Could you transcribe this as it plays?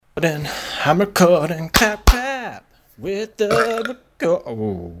And I'm recording clap clap with the record.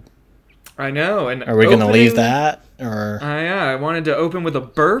 Oh. I know. And are we going to leave that? Or yeah, I wanted to open with a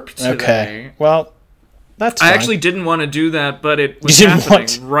burp today. Okay. Well, that's fine. I actually didn't want to do that, but it was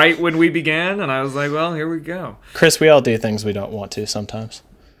happening right when we began, and I was like, well, here we go. Chris, we all do things we don't want to sometimes,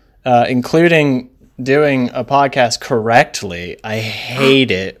 including doing a podcast correctly. I hate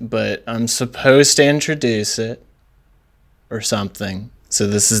it, but I'm supposed to introduce it or something. So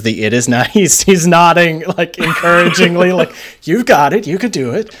this is the It Is Not. He's nodding like encouragingly, like, you've got it, you could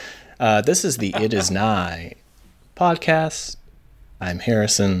do it. This is the It Is Nigh podcast. I'm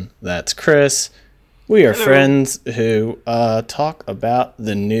Harrison. That's Chris. We are friends who talk about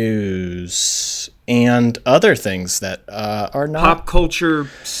the news and other things that are not pop culture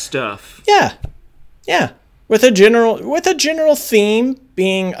stuff. Yeah. With a general theme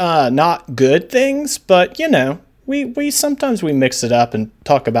being not good things, but you know, we sometimes we mix it up and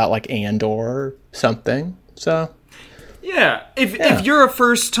talk about like Andor or something. So yeah, if you're a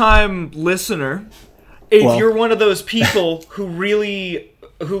first time listener, if you're one of those people who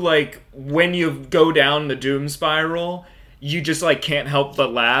like when you go down the doom spiral, you just like can't help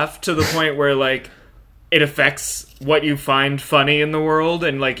but laugh to the point where like it affects what you find funny in the world,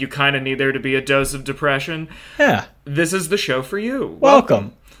 and like you kind of need there to be a dose of depression. Yeah, this is the show for you.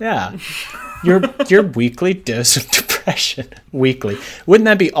 Welcome. Yeah, your weekly dose of depression. Weekly. Wouldn't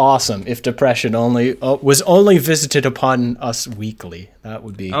that be awesome if depression was only visited upon us weekly? That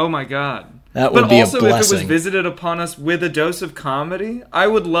would be. Oh my god. That would be a blessing. But also, if it was visited upon us with a dose of comedy, I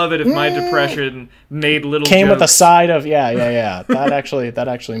would love it if my depression made little came jokes. with a side of yeah. That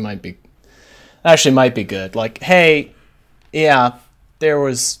actually might be good. Like, hey, yeah, there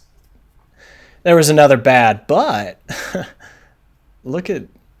was another bad, but look at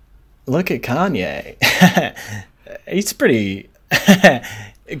Kanye. He's pretty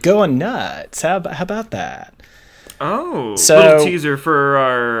going nuts. How about that? Oh, so, little teaser for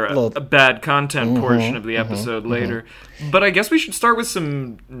our bad content portion of the episode later. But I guess we should start with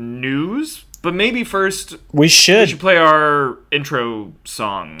some news. But maybe first we should play our intro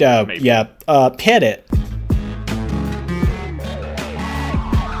song. Maybe. Yeah. Hit it.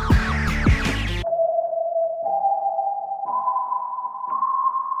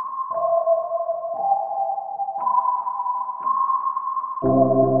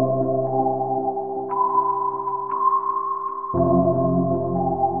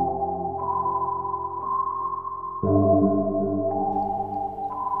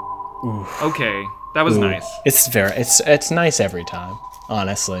 Okay, that was nice. It's nice every time,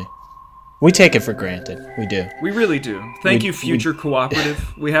 honestly. We take it for granted. We do. We really do. Thank you, Future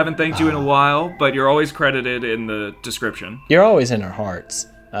Cooperative. We haven't thanked you in a while, but you're always credited in the description. You're always in our hearts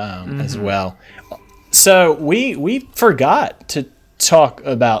as well. So we forgot to talk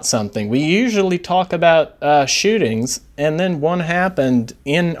about something. We usually talk about shootings, and then one happened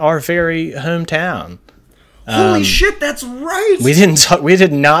in our very hometown. Holy shit, that's right! We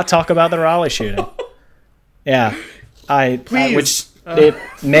did not talk about the Raleigh shooting. Yeah. Which it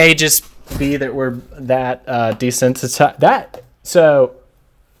may just be that we're that desensitized.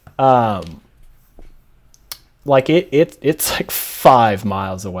 Like it's like 5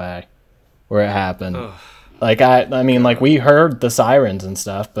 miles away where it happened. Ugh. Like I mean, like we heard the sirens and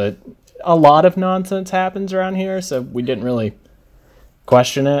stuff, but a lot of nonsense happens around here, so we didn't really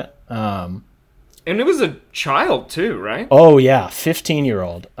question it. And it was a child too, right? Oh yeah,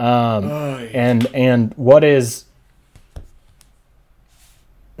 15-year-old. And what is?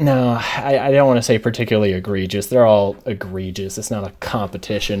 No, I don't want to say particularly egregious. They're all egregious. It's not a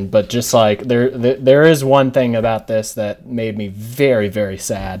competition, but just like there is one thing about this that made me very, very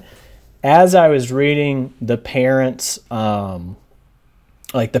sad. As I was reading the parents,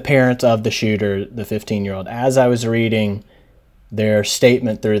 like the parents of the shooter, the 15-year-old, as I was reading their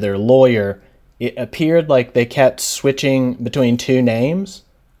statement through their lawyer, it appeared like they kept switching between two names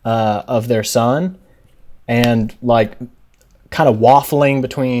of their son and like kind of waffling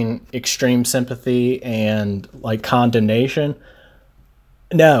between extreme sympathy and like condemnation.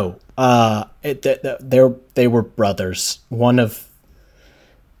 No, they were brothers.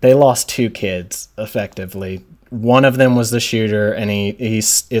 They lost 2 kids effectively. One of them was the shooter, and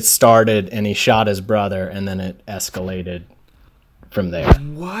it started and he shot his brother, and then it escalated from there.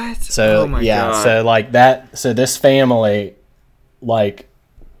 What? So oh my God. So like that. So this family, like,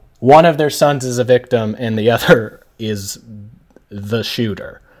 one of their sons is a victim, and the other is the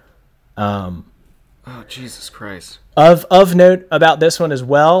shooter. Oh Jesus Christ! Of note about this one as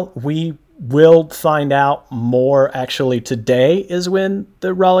well, we We'll find out more actually today is when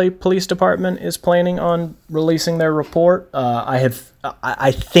the Raleigh Police Department is planning on releasing their report. I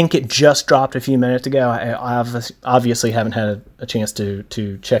think it just dropped a few minutes ago. I obviously haven't had a chance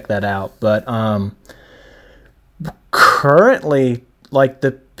to check that out. But currently, like,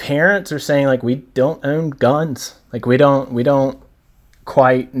 the parents are saying, like, we don't own guns. Like, we don't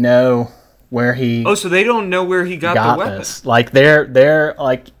quite know where he... Oh, so they don't know where he got the weapon. This. Like, they're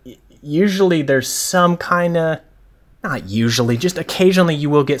like... Usually there's some kind of, not usually, just occasionally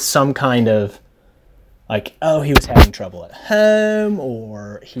you will get some kind of, like, oh, he was having trouble at home,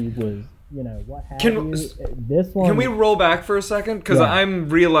 or he was, what happened. Can we roll back for a second? Because I'm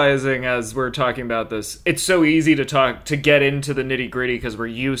realizing as we're talking about this, it's so easy to get into the nitty gritty because we're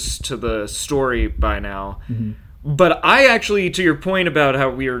used to the story by now. Mm-hmm. But I actually, to your point about how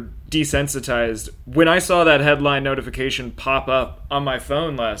we are desensitized, when I saw that headline notification pop up on my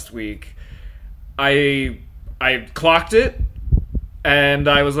phone last week, I clocked it, and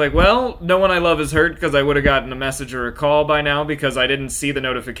I was like, well, no one I love is hurt, because I would have gotten a message or a call by now, because I didn't see the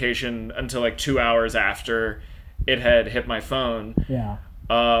notification until like 2 hours after it had hit my phone. Yeah.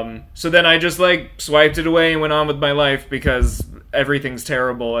 So then I just like swiped it away and went on with my life because everything's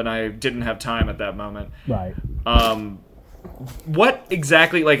terrible and I didn't have time at that moment. Right. What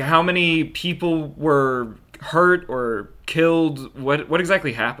exactly, like, how many people were hurt or killed? What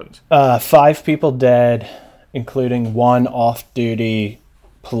exactly happened? 5 people dead, including 1 off-duty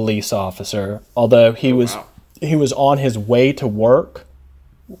police officer. Although he was on his way to work,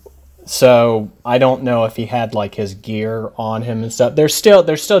 so I don't know if he had like his gear on him and stuff. There's still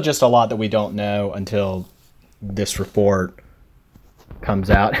just a lot that we don't know until this report comes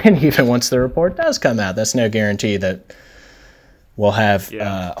out, and even once the report does come out, that's no guarantee that we'll have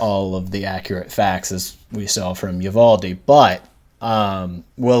all of the accurate facts as we saw from Uvalde, but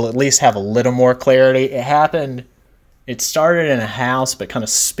we'll at least have a little more clarity. It started in a house, but kind of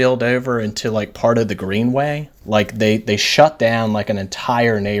spilled over into like part of the Greenway. Like they shut down like an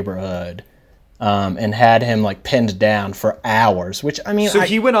entire neighborhood, and had him like pinned down for hours. Which, I mean, so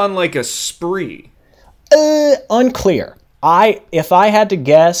he went on like a spree. Unclear. If I had to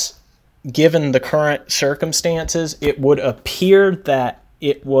guess, given the current circumstances, it would appear that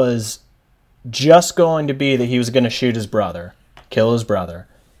it was just going to be that he was going to shoot his brother, kill his brother.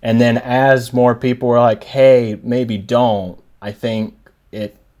 And then as more people were like, hey, maybe don't, I think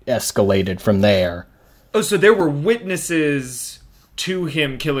it escalated from there. Oh, so there were witnesses to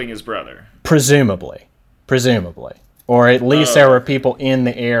him killing his brother? Presumably. Or at least there were people in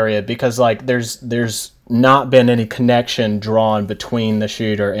the area, because like there's not been any connection drawn between the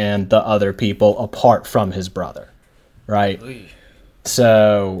shooter and the other people apart from his brother, right?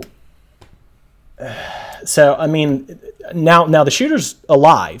 So I mean, now the shooter's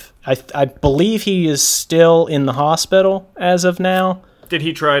alive. I believe he is still in the hospital as of now. Did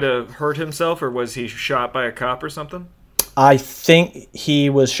he try to hurt himself, or was he shot by a cop or something? I think he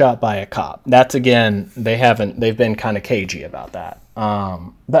was shot by a cop. That's, again, they've been kind of cagey about that.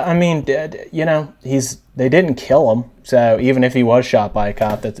 But I mean, they didn't kill him. So even if he was shot by a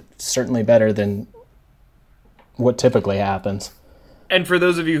cop, that's certainly better than what typically happens. And for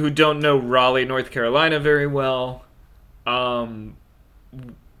those of you who don't know Raleigh, North Carolina very well,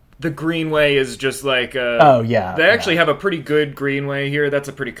 the Greenway is just like they actually have a pretty good Greenway here. That's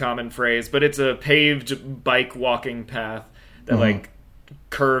a pretty common phrase, but it's a paved bike walking path that like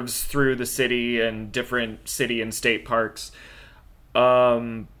curves through the city and different city and state parks.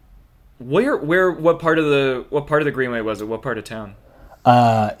 What part of the Greenway was it? What part of town?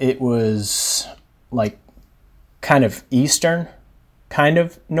 It was like kind of eastern, kind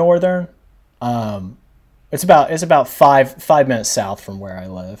of northern. It's about 5 minutes south from where I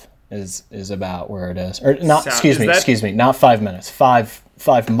live. Is about where it is, or not? South. Excuse me, not 5 minutes.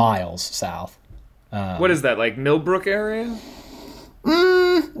 5 miles south. What is that, like Millbrook area?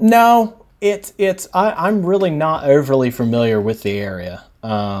 No, it's. I'm really not overly familiar with the area.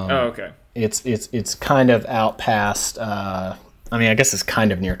 Okay. It's kind of out past. I mean, I guess it's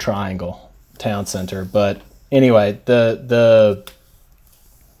kind of near Triangle Town Center, but anyway,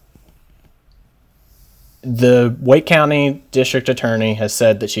 the Wake County District Attorney has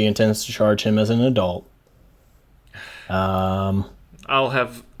said that she intends to charge him as an adult. I'll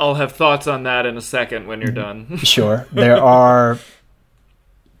have thoughts on that in a second when you're done. Sure. There are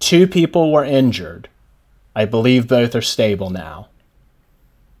 2 people were injured. I believe both are stable now.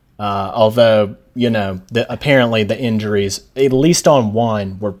 Although, apparently the injuries, at least on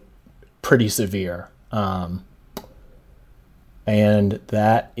one, were pretty severe. And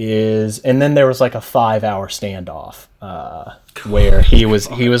then there was like a 5-hour standoff where he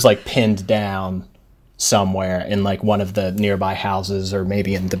was like pinned down somewhere in like one of the nearby houses, or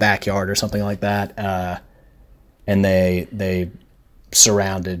maybe in the backyard or something like that. And they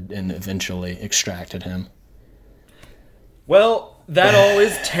surrounded and eventually extracted him. Well, that all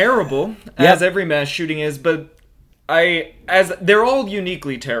is terrible, as every mass shooting is, but as they're all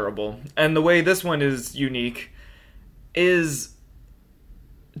uniquely terrible, and the way this one is unique is,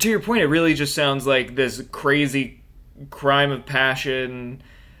 to your point, it really just sounds like this crazy crime of passion,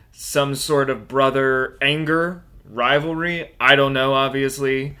 some sort of brother anger, rivalry, I don't know,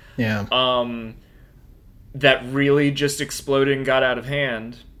 obviously. Yeah. That really just exploded and got out of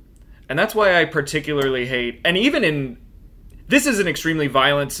hand. And that's why I particularly hate, and even this is an extremely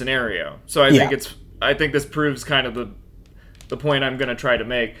violent scenario, so I think this proves kind of the point I'm going to try to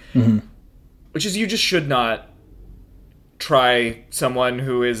make, which is you just should not try someone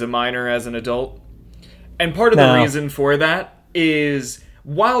who is a minor as an adult. And part of the reason for that is,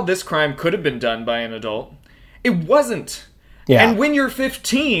 while this crime could have been done by an adult, it wasn't. Yeah. And when you're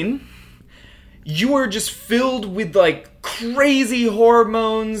 15, you are just filled with like crazy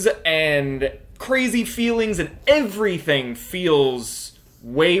hormones and crazy feelings, and everything feels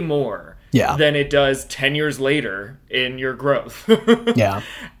way more than it does 10 years later in your growth. Yeah.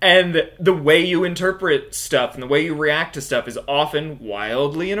 And the way you interpret stuff and the way you react to stuff is often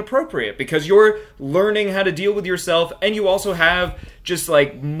wildly inappropriate, because you're learning how to deal with yourself, and you also have just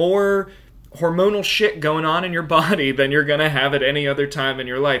like more hormonal shit going on in your body than you're gonna have at any other time in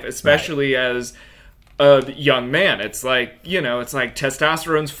your life, especially as a young man. It's like, it's like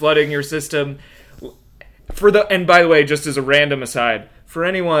testosterone's flooding your system. And by the way, just as a random aside, for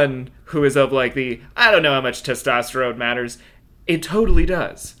anyone who is of like I don't know how much testosterone matters, it totally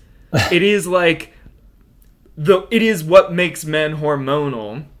does. It is like it is what makes men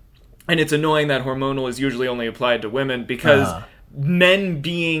hormonal, and it's annoying that hormonal is usually only applied to women, because men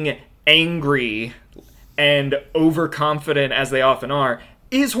being angry and overconfident, as they often are,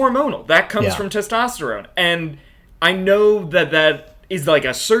 is hormonal. That comes from testosterone. And I know that is like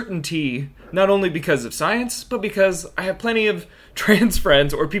a certainty, not only because of science, but because I have plenty of trans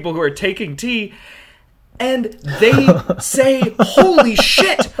friends or people who are taking tea, and they say, holy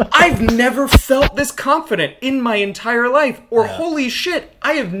shit, I've never felt this confident in my entire life. Or holy shit,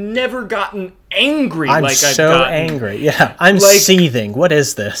 I have never gotten angry I'm like I've so gotten. Angry. Yeah, I'm seething. What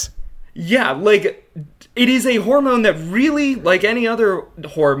is this? Yeah, like, it is a hormone that really, like any other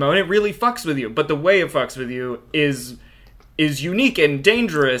hormone, it really fucks with you. But the way it fucks with you is unique and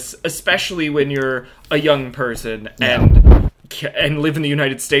dangerous, especially when you're a young person and live in the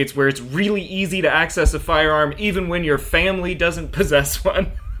United States, where it's really easy to access a firearm even when your family doesn't possess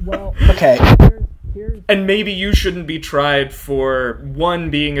one. Well, okay. And maybe you shouldn't be tried for, one,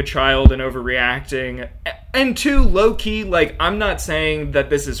 being a child and overreacting, and two, low-key, like, I'm not saying that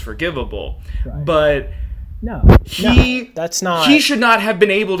this is forgivable, but that's not. He should not have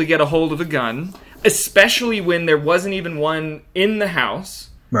been able to get a hold of a gun, especially when there wasn't even one in the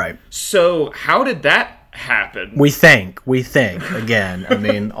house. Right. So how did that happen? We think. Again, I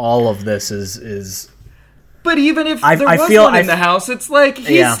mean, all of this is... But even if there was one in the house, it's like,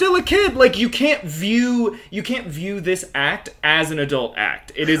 he's still a kid. Like, you can't view this act as an adult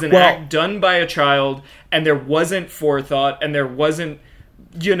act. It is an act done by a child, and there wasn't forethought, and there wasn't,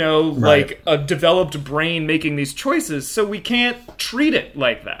 like a developed brain making these choices, so we can't treat it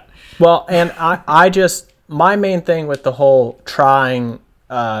like that. Well, and I just, my main thing with the whole trying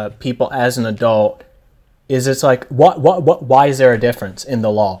people as an adult is, it's like, why is there a difference in the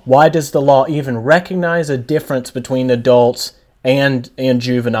law? Why does the law even recognize a difference between adults and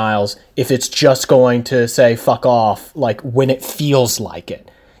juveniles if it's just going to say fuck off, like, when it feels like it?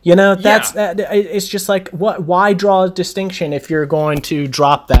 It's just like, why draw a distinction if you're going to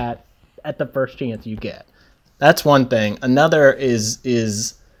drop that at the first chance you get? That's one thing. Another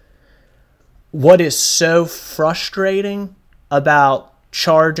is what is so frustrating about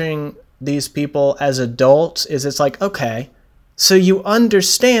charging these people as adults is, it's like, okay, so you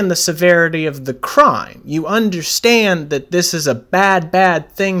understand the severity of the crime. You understand that this is a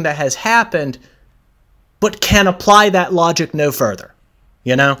bad thing that has happened, but can apply that logic no further.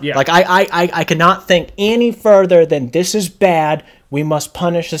 Like, I cannot think any further than, this is bad. We must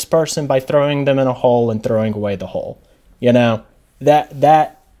punish this person by throwing them in a hole and throwing away the hole.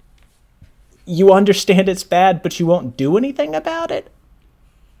 That you understand it's bad, but you won't do anything about it.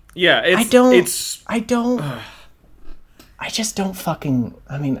 Yeah, I just don't fucking.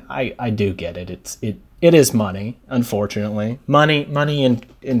 I mean, I do get it. It is money, unfortunately. Money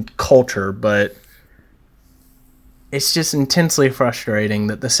in culture, but it's just intensely frustrating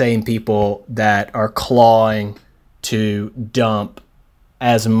that the same people that are clawing to dump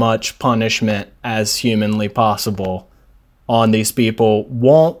as much punishment as humanly possible on these people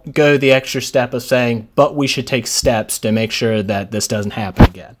won't go the extra step of saying, but we should take steps to make sure that this doesn't happen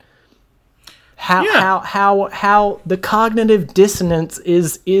again. How the cognitive dissonance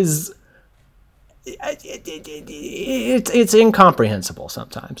is it's incomprehensible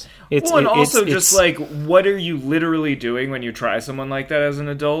sometimes. Just like, what are you literally doing when you try someone like that as an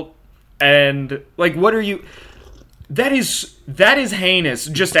adult? And like, what are you? That is heinous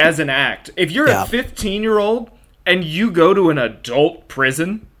just as an act. If you're a 15-year-old and you go to an adult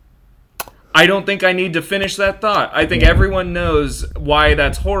prison, I don't think I need to finish that thought. I think everyone knows why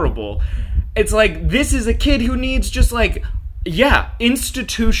that's horrible. It's like, this is a kid who needs just like,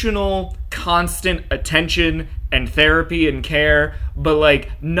 institutional, constant attention and therapy and care, but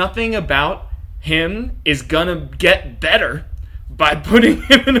like, nothing about him is gonna get better by putting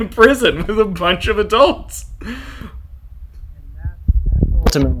him in a prison with a bunch of adults.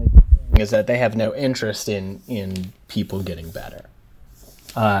 Ultimately, is that they have no interest in people getting better.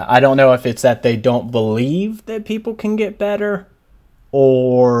 I don't know if it's that they don't believe that people can get better,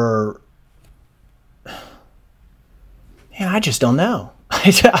 or I just don't know.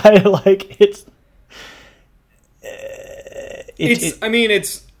 It's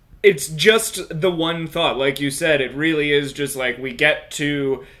just the one thought. Like you said, it really is just like, we get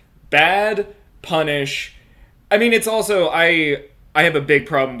to bad, punish. I mean, it's also, I have a big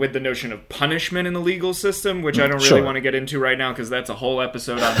problem with the notion of punishment in the legal system, which I don't really want to get into right now because that's a whole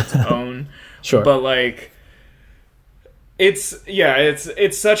episode on its own. Sure. But like, it's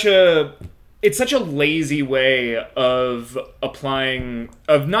such a lazy way of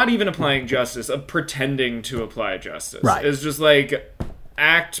not even applying justice, of pretending to apply justice. Right. It's just like,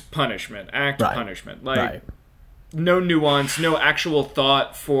 punishment. Like, no nuance, no actual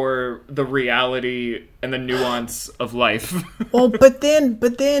thought for the reality and the nuance of life. Well, but then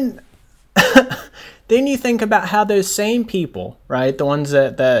then you think about how those same people, right, the ones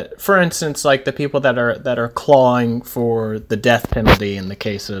that for instance, like the people that are clawing for the death penalty in the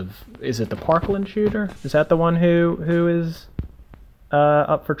case of, is it the Parkland shooter? Is that the one who is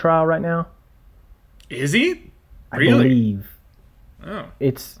up for trial right now? Is he? Really? I believe. Oh,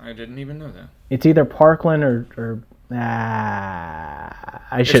 I didn't even know that. It's either Parkland or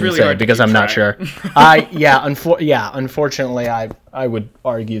I shouldn't really say it because I'm not sure. Unfortunately, I would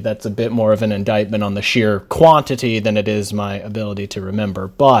argue that's a bit more of an indictment on the sheer quantity than it is my ability to remember.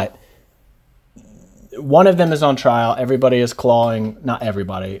 But one of them is on trial. Everybody is clawing. Not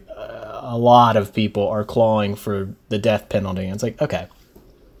everybody. A lot of people are clawing for the death penalty. And it's like, okay,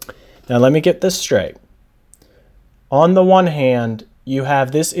 now let me get this straight. On the one hand, you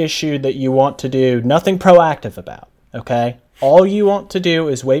have this issue that you want to do nothing proactive about, okay? All you want to do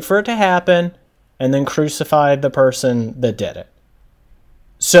is wait for it to happen and then crucify the person that did it.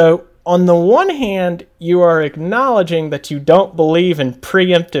 So, on the one hand, you are acknowledging that you don't believe in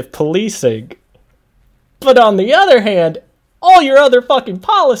preemptive policing, but on the other hand, all your other fucking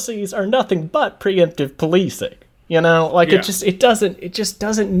policies are nothing but preemptive policing. You know, like it just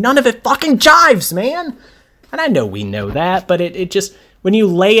doesn't, none of it fucking jives, man. And I know we know that, but it just, when you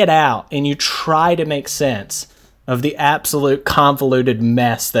lay it out and you try to make sense of the absolute convoluted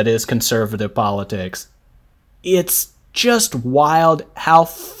mess that is conservative politics, it's just wild how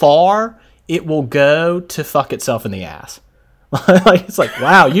far it will go to fuck itself in the ass. Like, it's like,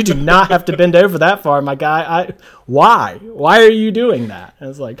 wow, you do not have to bend over that far, my guy. Why? Why are you doing that? And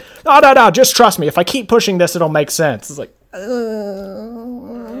it's like, no, just trust me. If I keep pushing this, it'll make sense. It's like,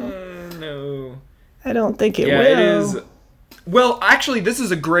 no. I don't think it will. It is. Well, actually, this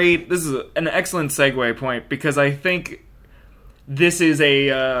is an excellent segue point, because I think this is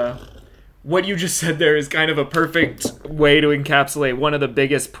what you just said there is kind of a perfect way to encapsulate one of the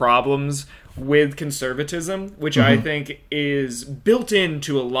biggest problems with conservatism, which I think is built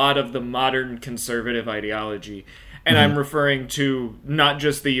into a lot of the modern conservative ideology. And I'm referring to not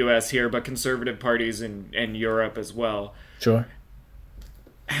just the US here, but conservative parties in Europe as well. Sure.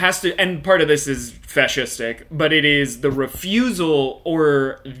 And part of this is fascistic, but it is the refusal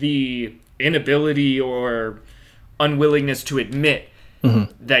or the inability or unwillingness to admit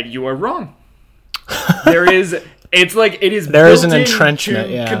that you are wrong. There is an entrenchment.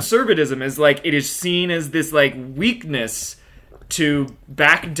 Yeah. Conservatism is like, it is seen as this like weakness to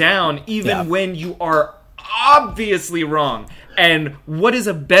back down even when you are obviously wrong. And what is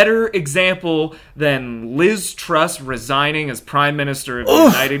a better example than Liz Truss resigning as Prime Minister of the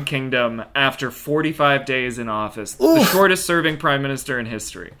United Kingdom after 45 days in office? The shortest serving Prime Minister in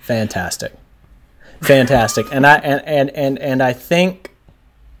history. Fantastic. fantastic. And I think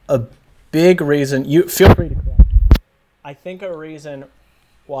a big reason, you feel free to correct. I think a reason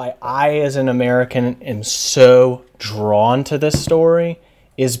why I, as an American, am so drawn to this story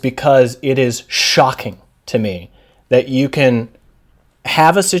is because it is shocking to me that you can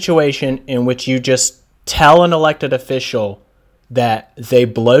have a situation in which you just tell an elected official that they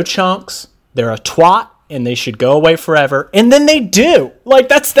blow chunks, they're a twat, and they should go away forever, and then they do. Like,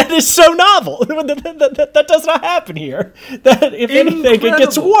 that is so novel. that does not happen here. That, if anything, it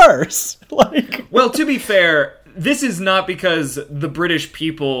gets worse. Like, well, to be fair, this is not because the British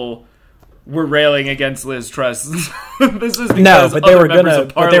people were railing against Liz Truss. This is because they were gonna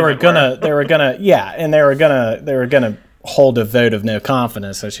hold a vote of no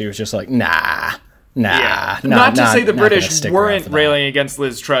confidence. So she was just like, nah. Not to say the British weren't railing against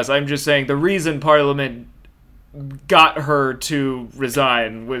Liz Truss. I'm just saying the reason Parliament got her to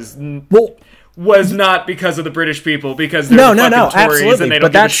resign was not because of the British people, because they're fucking Tories absolutely. And they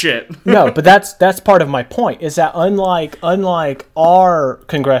don't give a shit. No, but that's part of my point, is that unlike our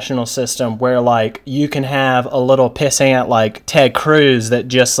congressional system, where like you can have a little pissant like Ted Cruz that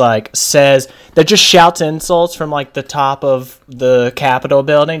just like shouts insults from like the top of the Capitol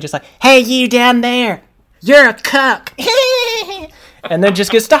building, just like, "Hey, you down there, you're a cuck." And then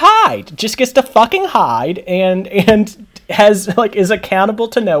just gets to fucking hide and is accountable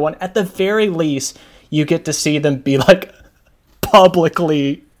to no one. At the very least, you get to see them be like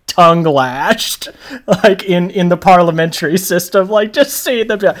publicly tongue lashed, like in the parliamentary system. Like, just see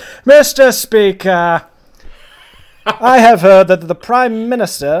them be like, "Mr. Speaker, I have heard that the Prime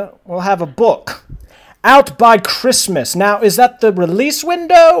Minister will have a book out by Christmas. Now, is that the release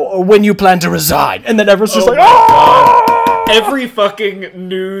window or when you plan to resign?" And then everyone's just like, "Oh!" Every fucking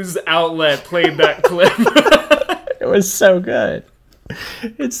news outlet played that clip. It was so good.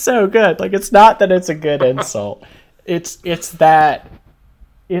 It's so good. Like, it's not that it's a good insult. It's that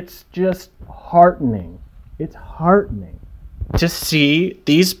it's just heartening. It's heartening to see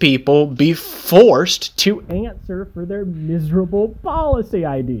these people be forced to answer for their miserable policy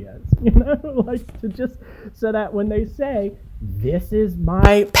ideas. You know, like, to just so that when they say, "This is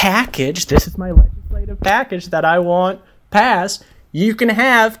my package, this is my legislative package that I want passed," you can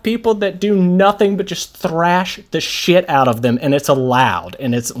have people that do nothing but just thrash the shit out of them, and it's allowed,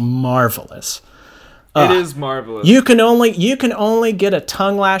 and it's marvelous. It is marvelous. You can only get a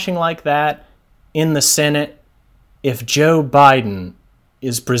tongue lashing like that in the Senate if Joe Biden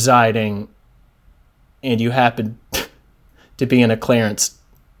is presiding and you happen to be in a Clarence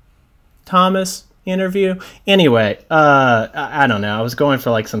Thomas interview. Anyway, I don't know. I was going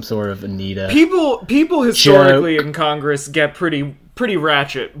for like some sort of Anita. People historically in Congress get pretty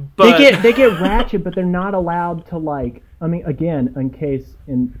ratchet, but they get ratchet, but they're not allowed to, like. I mean, again, in case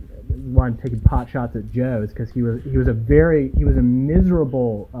why I'm taking pot shots at Joe is because he was a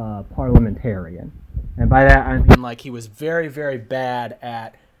miserable parliamentarian, and by that I mean like he was very, very bad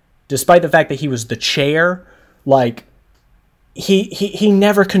at, despite the fact that he was the chair, like. He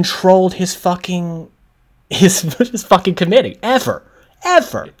never controlled his fucking committee ever,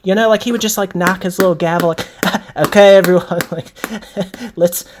 you know, like he would just like knock his little gavel like, "Okay, everyone, like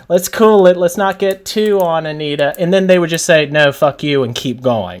let's cool it, let's not get too on Anita," and then they would just say, "No, fuck you," and keep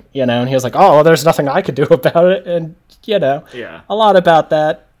going, you know, and he was like, "Oh, well, there's nothing I could do about it," and you know, yeah, a lot about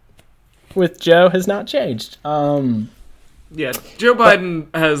that with Joe has not changed. Joe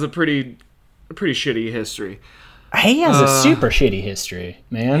Biden has a pretty shitty history. He has a super shitty history,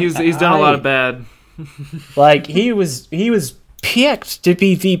 man. He's done a lot of bad. Like, he was picked to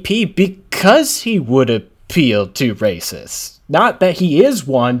be VP because he would appeal to racists. Not that he is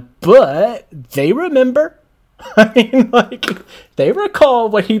one, but they remember. I mean, like, they recall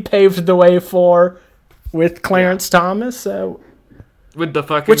what he paved the way for with Clarence Thomas. So, with the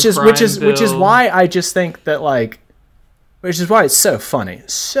fucking which is why I just think that, like, which is why it's so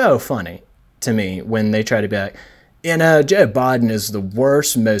funny to me when they try to be like, you know, Joe Biden is the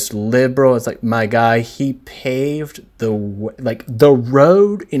worst, most liberal. It's like, my guy, he paved the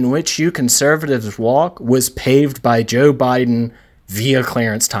road in which you conservatives walk was paved by Joe Biden via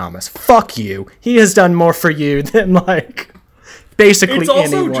Clarence Thomas. Fuck you. He has done more for you than, like, basically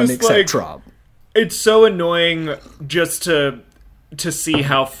anyone except like, Trump. It's so annoying just to see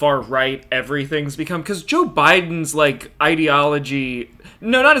how far right everything's become. Because Joe Biden's, like, ideology...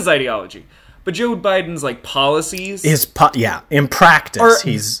 No, not his ideology. But Joe Biden's, like, policies... in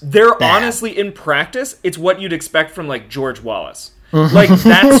practice, they're bad. Honestly, in practice, it's what you'd expect from, like, George Wallace. Like,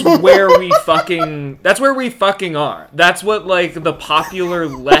 that's where we fucking are. That's what, like, the popular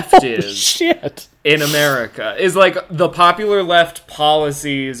left is. Shit. In America. Is, like, the popular left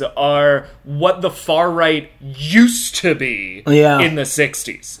policies are what the far right used to be in the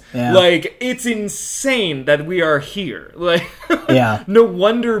 60s. Yeah. Like, it's insane that we are here. Like, yeah. No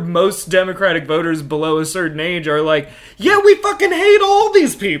wonder most Democratic voters below a certain age are like, yeah, we fucking hate all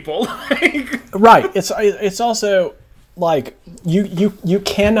these people. Like, right. It's also, like, you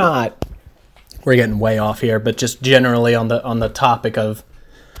cannot... We're getting way off here, but just generally on the topic of...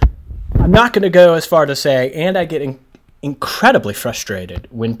 I'm not going to go as far to say, and I get incredibly frustrated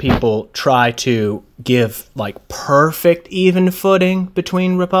when people try to give, like, perfect even footing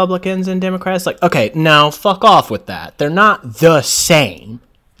between Republicans and Democrats. Like, okay, no, fuck off with that. They're not the same.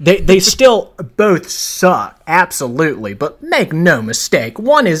 They still both suck, absolutely, but make no mistake,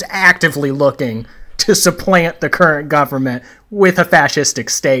 one is actively looking to supplant the current government with a fascistic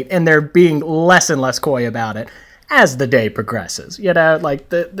state, and they're being less and less coy about it as the day progresses. You know, like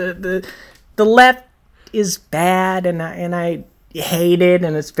the left is bad, and I hate it,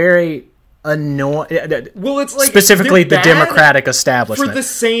 and it's very annoying. Well, it's like specifically the Democratic establishment for the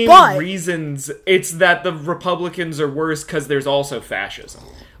same reasons. It's that the Republicans are worse because there's also fascism.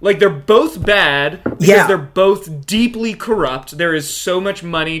 Like, they're both bad because they're both deeply corrupt. There is so much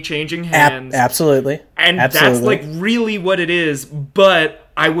money changing hands. Absolutely. And that's, like, really what it is. But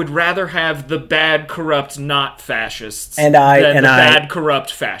I would rather have the bad, corrupt, not fascists than the bad,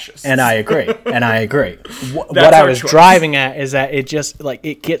 corrupt fascists. And I agree. What I was driving at is that it just, like,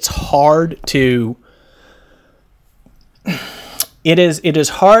 it gets hard to... It is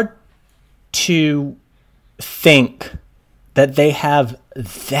hard to think that they have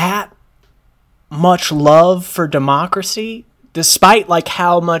that much love for democracy, despite, like,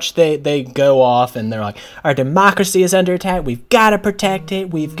 how much they go off and they're like, our democracy is under attack, we've got to protect it,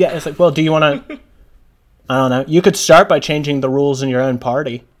 it's like, well, do you want to, I don't know, you could start by changing the rules in your own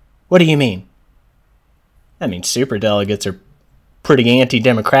party. What do you mean? I mean, superdelegates are pretty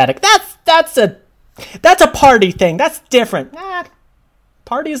anti-democratic. That's a party thing, that's different.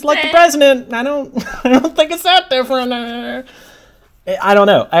 Party is like the president. I don't think it's that different. I don't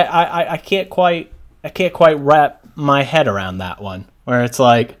know. I can't quite wrap my head around that one. Where it's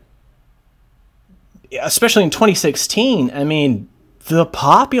like, especially in 2016, I mean, the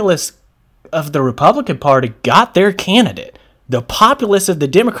populace of the Republican Party got their candidate. The populace of the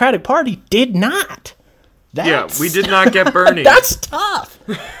Democratic Party did not. We did not get Bernie. That's tough.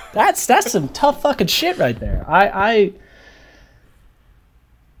 That's some tough fucking shit right there. I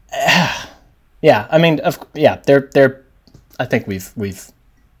mean, they're. I think we've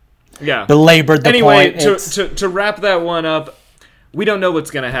belabored the point. Anyway, to wrap that one up, we don't know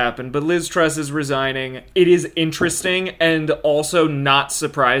what's going to happen, but Liz Truss is resigning. It is interesting and also not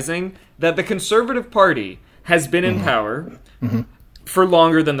surprising that the Conservative Party has been in power for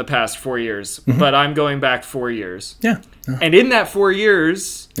longer than the past 4 years, but I'm going back 4 years. Yeah. And in that 4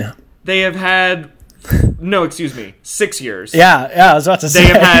 years, they have had... No, excuse me, 6 years. Yeah, I was about to say. They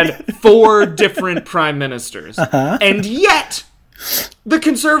have had 4 different prime ministers. And yet, the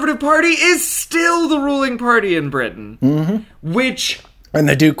Conservative Party is still the ruling party in Britain. Which and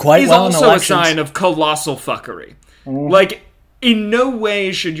they do quite is well in also elections. a sign of colossal fuckery. Like, in no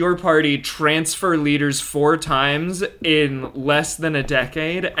way should your party transfer leaders 4 times in less than a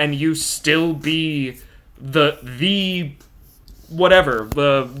decade and you still be the whatever,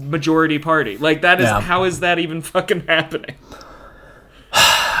 the majority party. Like, that is, how is that even fucking happening?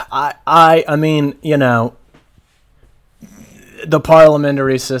 I mean, you know, the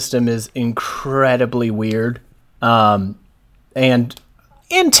parliamentary system is incredibly weird, and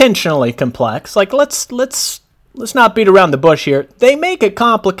intentionally complex. Like, let's not beat around the bush here. They make it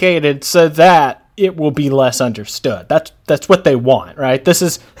complicated so that it will be less understood. That's what they want, right? This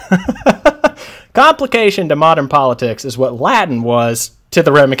is complication to modern politics is what Latin was to the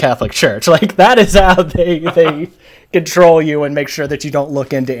Roman Catholic Church. Like, that is how they control you and make sure that you don't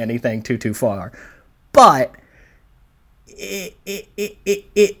look into anything too far. But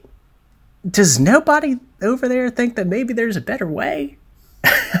it does nobody over there think that maybe there's a better way?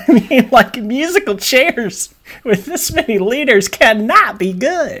 I mean, like, musical chairs with this many leaders cannot be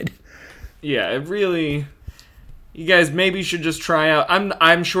good. Yeah, it really... You guys maybe should just try out...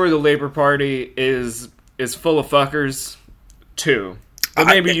 I'm sure the Labour Party is full of fuckers, too. But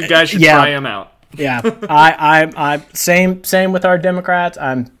maybe you guys should try them out. Yeah, I'm same with our Democrats.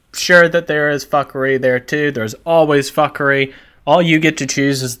 I'm sure that there is fuckery there, too. There's always fuckery. All you get to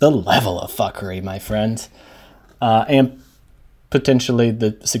choose is the level of fuckery, my friends. And potentially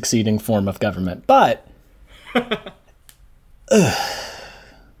the succeeding form of government. But I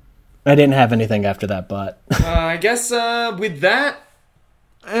didn't have anything after that, but I guess with that,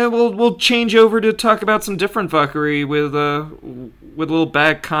 we'll change over to talk about some different fuckery with a little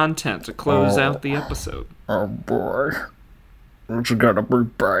bad content to close out the episode. Oh boy, it's gonna be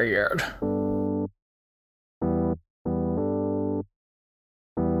bad.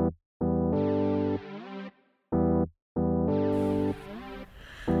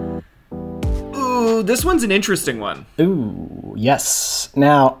 Ooh, this one's an interesting one. Ooh, yes.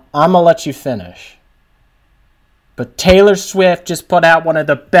 Now, I'm gonna let you finish. But Taylor Swift just put out one of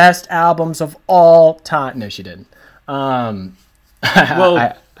the best albums of all time. No, she didn't. Well,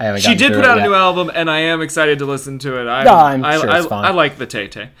 I haven't she did put out a new album, and I am excited to listen to it. I'm sure it's fine. I like the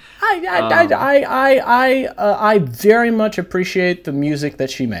Tay-Tay. I very much appreciate the music that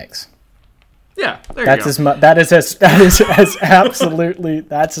she makes. Yeah, there you go. That is as absolutely.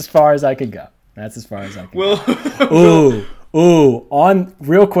 That's as far as I could go. That's as far as I can go. Ooh. On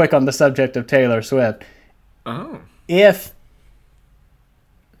real quick on the subject of Taylor Swift. Oh. If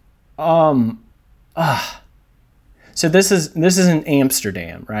so this is in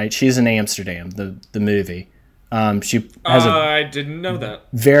Amsterdam, right? She's in Amsterdam, the movie. She has I didn't know that.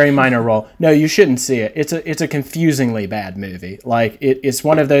 Very minor role. No, you shouldn't see it. It's a confusingly bad movie. Like it's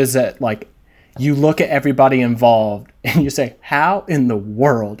one of those that like you look at everybody involved and you say, how in the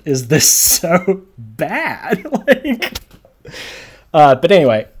world is this so bad? Like, but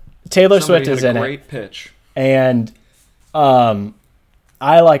anyway, Taylor Swift is in it. Great pitch. And I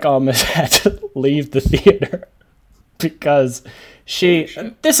like almost had to leave the theater because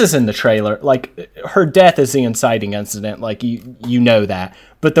this is in the trailer. Like her death is the inciting incident. Like you know that.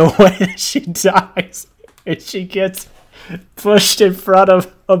 But the way that she dies is she gets pushed in front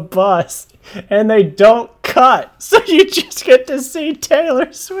of a bus and they don't cut. So you just get to see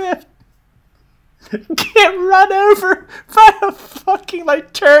Taylor Swift get run over by a fucking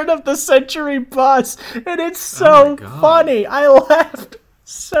like turn of the century bus, and it's so funny. I laughed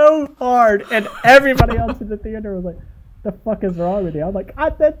so hard, and everybody else in the theater was like, "The fuck is wrong with you?" I'm like,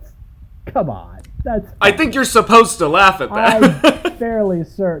 come on, that's. I think you're supposed to laugh at that. I'm fairly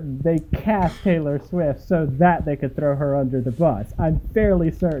certain they cast Taylor Swift so that they could throw her under the bus. I'm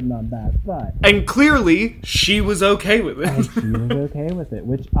fairly certain on that, but. And clearly, she was okay with it. And she was okay with it,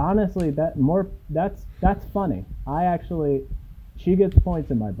 which honestly, that's funny. She gets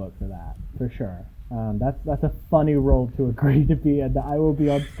points in my book for that, for sure. That's a funny role to agree to be in. I will be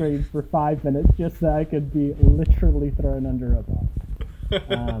on screen for 5 minutes just so I could be literally thrown under a bus.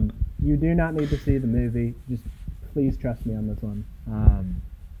 You do not need to see the movie. Just please trust me on this one.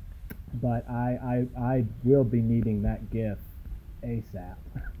 But I will be needing that GIF ASAP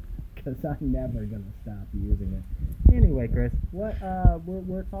because I'm never gonna stop using it. Anyway, Chris, what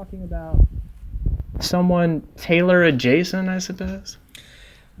we're talking about someone Taylor adjacent, I suppose.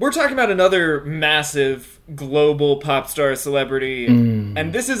 We're talking about another massive global pop star celebrity,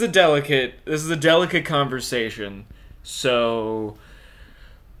 and this is a delicate conversation. So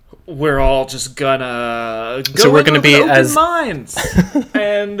we're all just gonna go we're gonna be with open as minds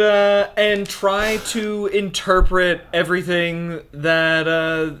and try to interpret everything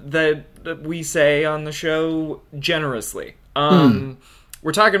that we say on the show generously.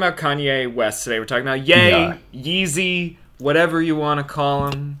 We're talking about Kanye West today. We're talking about Yeezy, whatever you want to call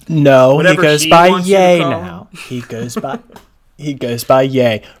him. No, he goes by Ye now. He goes by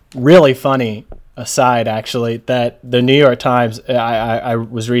Ye. Really funny aside, actually, that the New York Times, I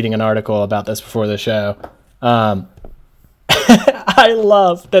was reading an article about this before the show. I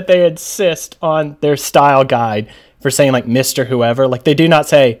love that they insist on their style guide for saying like Mr. Whoever. Like they do not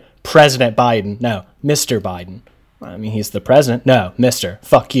say President Biden. No, Mr. Biden. I mean, he's the president. No, Mr.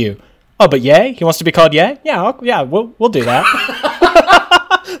 Fuck you. Oh, but Ye? He wants to be called Ye? Yeah, we'll do that.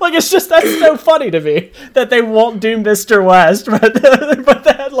 Like, it's just, that's so funny to me that they won't do Mr. West, but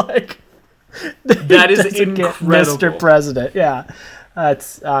that, like... That is incredible. Mr. President, yeah.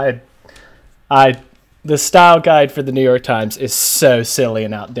 That's, the style guide for the New York Times is so silly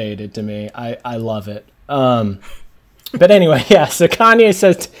and outdated to me. I love it. But anyway, yeah, so Kanye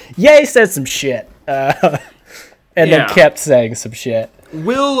says, Ye said some shit. And then kept saying some shit.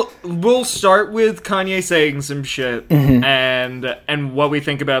 We'll start with Kanye saying some shit and what we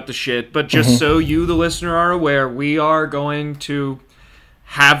think about the shit, but just so you, the listener, are aware, we are going to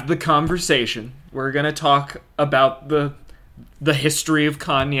have the conversation. We're going to talk about the history of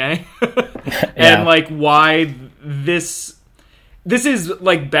Kanye and like why this is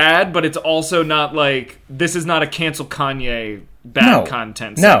like bad, but it's also not like this is not a cancel Kanye bad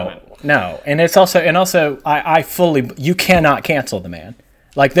content segment. No, and it's also I fully, you cannot cancel the man.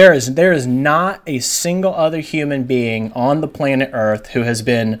 Like there is not a single other human being on the planet Earth who has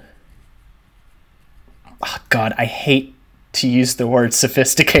been, oh God, I hate to use the word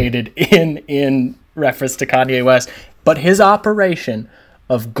sophisticated in reference to Kanye West, but his operation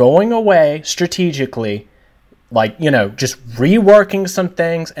of going away strategically, like, just reworking some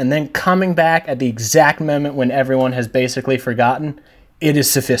things and then coming back at the exact moment when everyone has basically forgotten, it is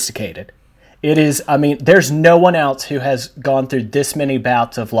sophisticated. It is, there's no one else who has gone through this many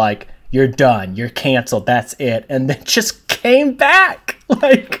bouts of like, you're done, you're canceled, that's it, and then just came back,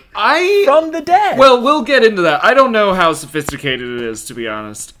 from the dead. Well, we'll get into that. I don't know how sophisticated it is, to be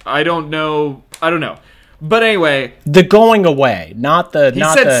honest. I don't know. But anyway, the going away, none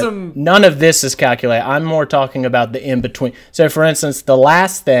of this is calculated. I'm more talking about the in between. So, for instance, the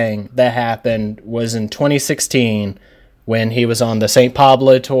last thing that happened was in 2016 when he was on the St.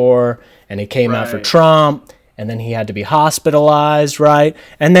 Pablo tour and he came out for Trump, and then he had to be hospitalized, right?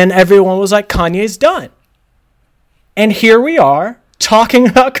 And then everyone was like, Kanye's done. And here we are talking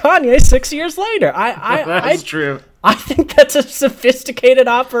about Kanye 6 years later. That's true. I think that's a sophisticated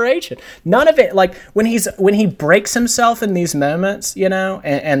operation. None of it, like when he breaks himself in these moments,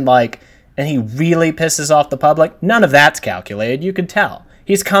 and he really pisses off the public, none of that's calculated. You can tell.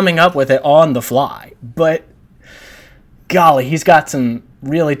 He's coming up with it on the fly. But golly, he's got some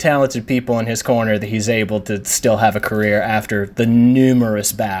really talented people in his corner that he's able to still have a career after the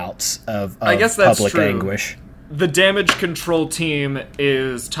numerous bouts of I guess that's public true. anguish. The damage control team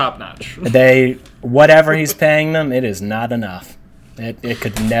is top notch. Whatever he's paying them, it is not enough. It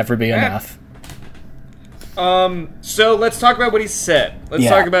could never be enough. So let's talk about what he said. Let's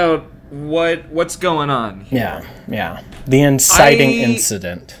talk about what's going on here. Yeah. The inciting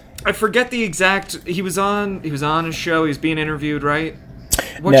incident. I forget the exact. He was on a show. He was being interviewed, right?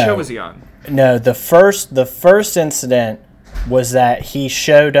 What show was he on? No, the first incident was that he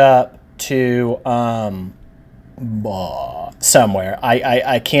showed up to somewhere.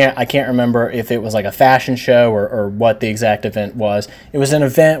 I can't remember if it was like a fashion show or what the exact event was. It was an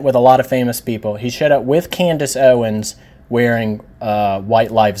event with a lot of famous people. He showed up with Candace Owens wearing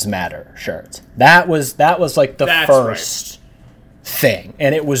White Lives Matter shirts. That was like the first thing,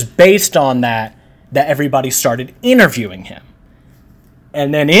 and it was based on that everybody started interviewing him.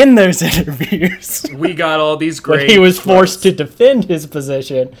 And then in those interviews, we got all these great. He was forced to defend his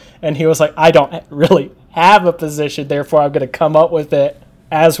position, and he was like, "I don't really have a position, therefore I'm going to come up with it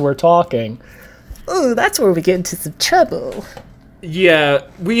as we're talking." Ooh, that's where we get into some trouble. Yeah,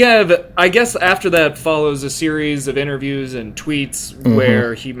 we have, I guess after that follows a series of interviews and tweets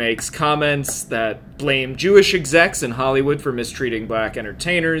where he makes comments that blame Jewish execs in Hollywood for mistreating black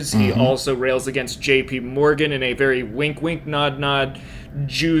entertainers. He also rails against J.P. Morgan in a very wink-wink, nod-nod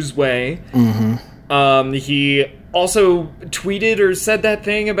Jews way. He also tweeted or said that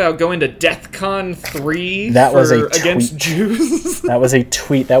thing about going to DEFCON 3 against Jews. That was a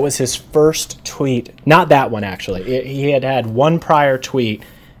tweet. That was his first tweet. Not that one, actually. He had one prior tweet,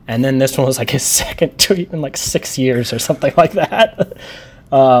 and then this one was like his second tweet in like 6 years or something like that.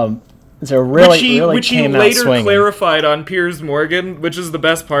 So really which he came out later swinging. clarified on Piers Morgan, which is the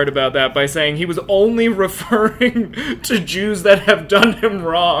best part about that, by saying he was only referring to Jews that have done him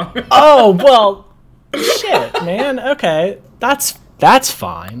wrong. Oh, well... Shit, man. Okay, that's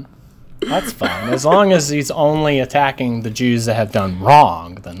fine. That's fine as long as he's only attacking the Jews that have done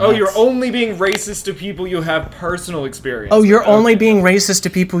wrong. Then you're only being racist to people you have personal experience. Oh, you're only being racist to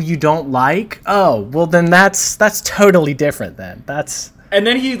people you don't like. Oh, well then that's totally different. Then And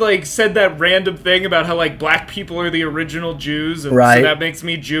then he said that random thing about how black people are the original Jews, and so that makes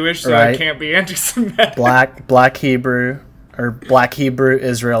me Jewish, so I can't be anti-Semitic. Black Hebrew or Black Hebrew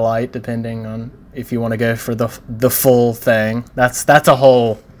Israelite, depending on. If you want to go for the full thing, that's a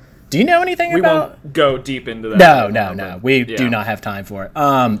whole. Do you know anything about? We won't go deep into that. No. We do not have time for it.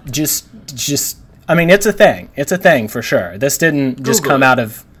 Just. I mean, it's a thing. It's a thing for sure. This didn't just come out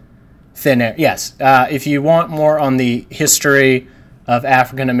of thin air. Yes. If you want more on the history of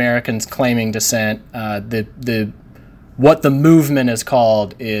African Americans claiming descent, what the movement is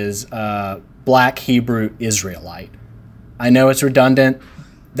called is Black Hebrew Israelite. I know it's redundant.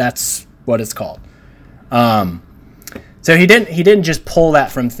 That's what it's called. So he didn't just pull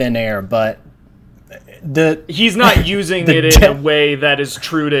that from thin air, but he's not using it in a way that is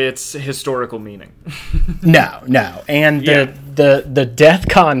true to its historical meaning. No. And the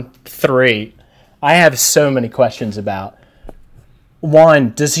DEFCON 3, I have so many questions about.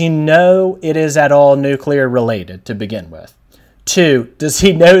 One, does he know it is at all nuclear related to begin with? Two, does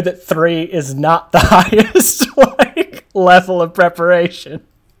he know that 3 is not the highest level of preparation?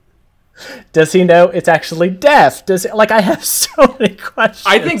 Does he know it's actually deaf? I have so many questions.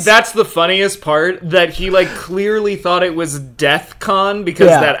 I think that's the funniest part, that he clearly thought it was Death Con because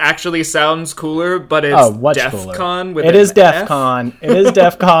that actually sounds cooler, but it's Def Con with It is Def Con. It is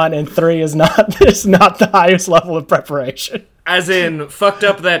Def Con, and 3 is not the highest level of preparation. As in, fucked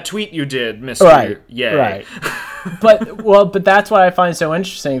up that tweet you did, Mr. Right. Yay. Right. But that's what I find so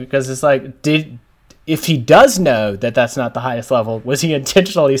interesting, because it's if he does know that that's not the highest level, was he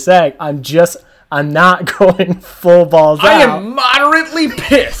intentionally saying, I'm not going full balls out. I am moderately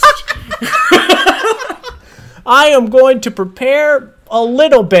pissed. I am going to prepare a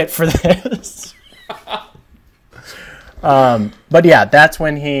little bit for this. But yeah, that's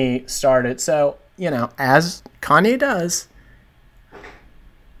when he started. So, as Kanye does,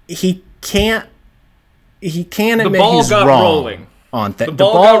 he can't admit he's wrong. Rolling. The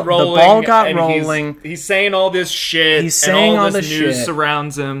ball got rolling. He's saying all this shit. He's saying all this news shit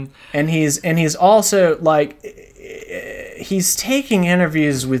surrounds him, and he's also he's taking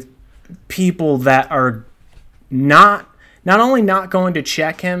interviews with people that are not only not going to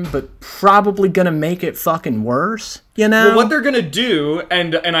check him, but probably gonna make it fucking worse. Well, what they're gonna do,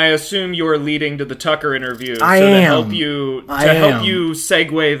 and I assume you're leading to the Tucker interview, to help you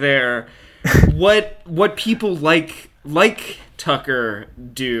segue there. What people like Tucker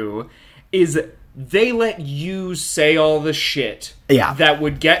do is they let you say all the shit that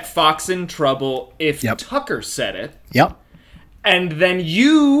would get Fox in trouble if Tucker said it. Yep. And then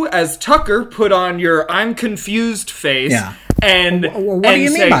you, as Tucker, put on your I'm confused face and what do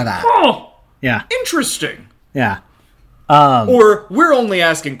you mean by that? Oh, interesting. Yeah. Or we're only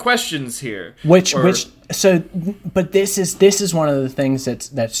asking questions here. But this is one of the things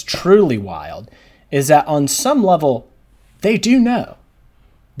that's truly wild, is that on some level they do know.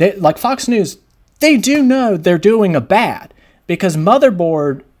 Fox News, they do know they're doing a bad, because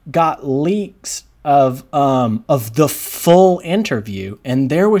Motherboard got leaks of the full interview, and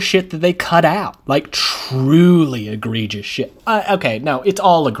there was shit that they cut out, truly egregious shit. Okay, no, it's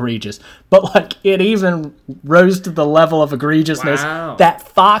all egregious, but it even rose to the level of egregiousness that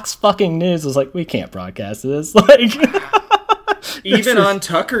Fox fucking News was we can't broadcast this. Even on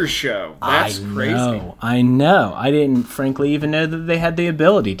Tucker's show. That's crazy. I know. I didn't, frankly, even know that they had the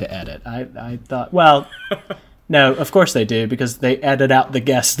ability to edit. I thought, well, no, of course they do, because they edit out the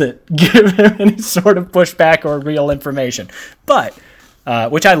guests that give him any sort of pushback or real information. But,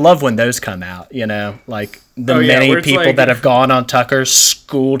 which I love when those come out, many people that have gone on Tucker,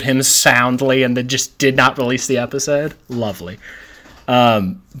 schooled him soundly, and then just did not release the episode. Lovely.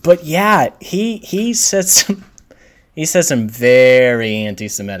 But yeah, he said some very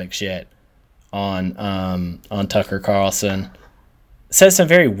anti-Semitic shit on Tucker Carlson. Said some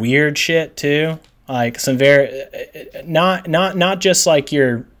very weird shit too, some very not just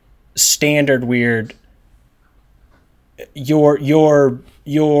your standard weird. Your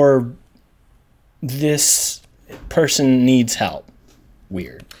this person needs help.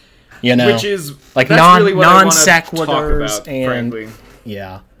 Weird, which is really non sequiturs and frankly.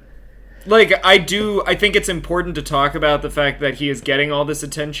 Yeah. I think it's important to talk about the fact that he is getting all this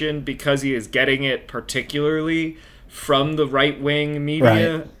attention because he is getting it particularly from the right-wing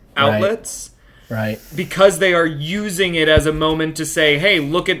media outlets. Right. Because they are using it as a moment to say, hey,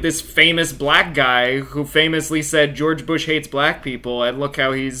 look at this famous black guy who famously said George Bush hates black people, and look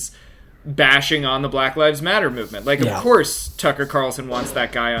how he's bashing on the Black Lives Matter movement. Of course Tucker Carlson wants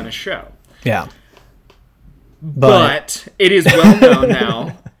that guy on his show. Yeah. But it is well known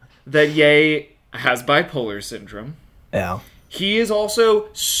now that Ye has bipolar syndrome. Yeah. He is also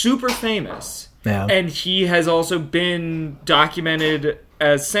super famous. Yeah. And he has also been documented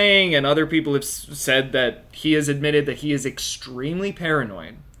as saying, and other people have said that he has admitted that he is extremely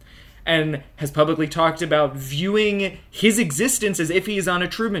paranoid and has publicly talked about viewing his existence as if he is on a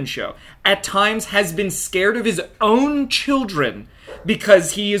Truman Show. At times has been scared of his own children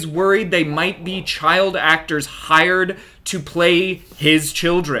because he is worried they might be child actors hired to play his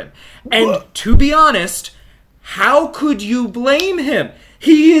children. And to be honest, how could you blame him?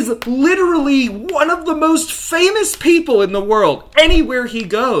 He is literally one of the most famous people in the world. Anywhere he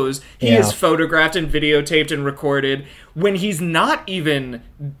goes, he is photographed and videotaped and recorded when he's not even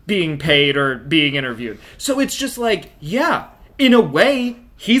being paid or being interviewed. So it's just in a way,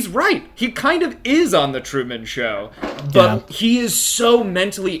 he's right. He kind of is on the Truman Show. But he is so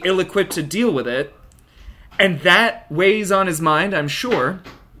mentally ill-equipped to deal with it. And that weighs on his mind, I'm sure.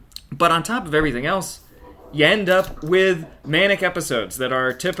 But on top of everything else, you end up with manic episodes that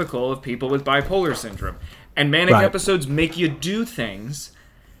are typical of people with bipolar syndrome. And manic episodes make you do things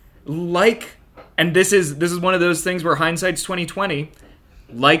and this is one of those things where hindsight's 20/20,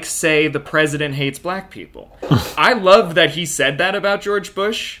 like, say, the president hates black people. I love that he said that about George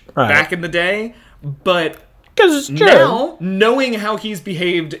Bush back in the day, but now, knowing how he's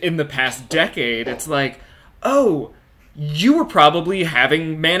behaved in the past decade, it's like, oh, you were probably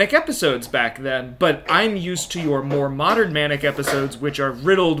having manic episodes back then, but I'm used to your more modern manic episodes, which are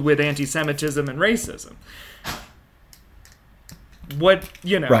riddled with anti-Semitism and racism. What,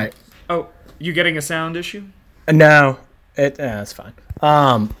 you know. Right. Oh, you getting a sound issue? No. It's fine.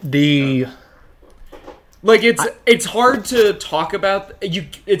 Like, it's hard to talk about...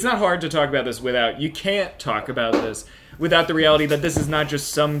 It's not hard to talk about this without... You can't talk about this without the reality that this is not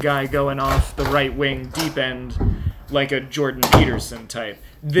just some guy going off the right-wing deep end like a Jordan Peterson type.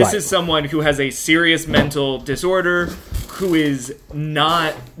 This is someone who has a serious mental disorder, who is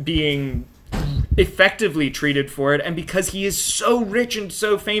not being effectively treated for it, and because he is so rich and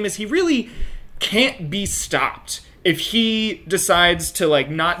so famous, he really can't be stopped. If he decides to, like,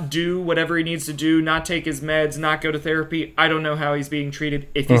 not do whatever he needs to do, not take his meds, not go to therapy, I don't know how he's being treated,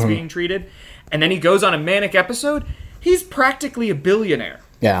 if he's being treated, and then he goes on a manic episode, he's practically a billionaire.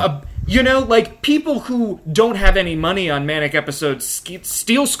 Yeah. You know, like, people who don't have any money on manic episodes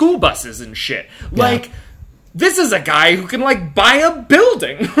steal school buses and shit. Yeah. Like, this is a guy who can, like, buy a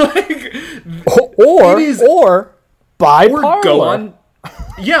building. Like, or buy Parler. Go on,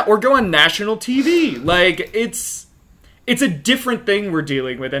 or go on national TV. Like, it's a different thing we're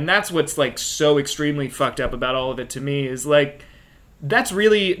dealing with, and that's what's, like, so extremely fucked up about all of it to me, is, like, that's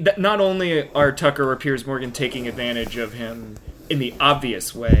really... Not only are Tucker or Piers Morgan taking advantage of him in the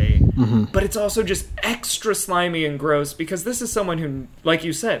obvious way, but it's also just extra slimy and gross, because this is someone who, like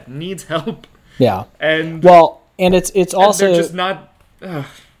you said, needs help. Yeah. And it's also... they're just not...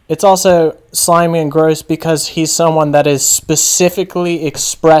 It's also slimy and gross because he's someone that is specifically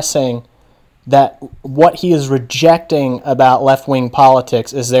expressing that what he is rejecting about left-wing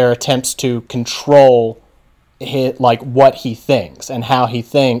politics is their attempts to control what he thinks and how he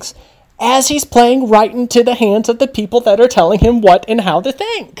thinks, as he's playing right into the hands of the people that are telling him what and how to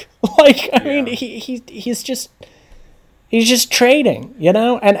think. I mean, he's just trading, you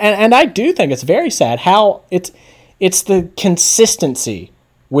know? And I do think it's very sad how it's the consistency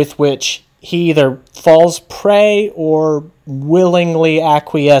with which he either falls prey or willingly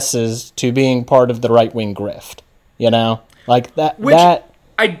acquiesces to being part of the right-wing grift, you know? Like that.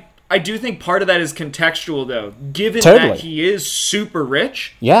 I do think part of that is contextual, though. Given Totally. that he is super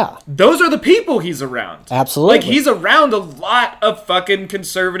rich, yeah, those are the people he's around. Absolutely. Like, he's around a lot of fucking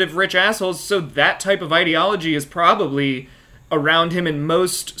conservative rich assholes, so that type of ideology is probably around him in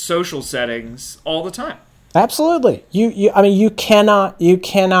most social settings all the time. Absolutely. You cannot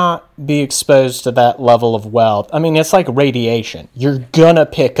be exposed to that level of wealth. I mean, it's like radiation. You're gonna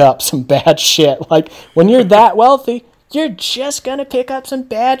pick up some bad shit. Like, when you're that wealthy, you're just gonna pick up some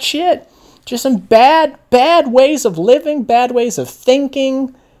bad shit. Just some bad ways of living, bad ways of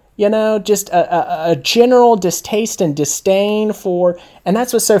thinking, you know, just a general distaste and disdain for... And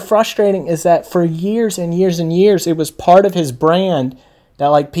that's what's so frustrating, is that for years and years and years, it was part of his brand that,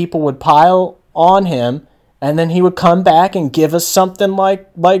 like, people would pile on him, and then he would come back and give us something like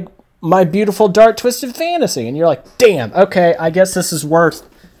My Beautiful Dark Twisted Fantasy. And you're like, damn, okay, I guess this is worth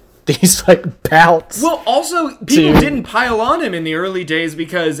these, like, bouts. Well, also, people didn't pile on him in the early days,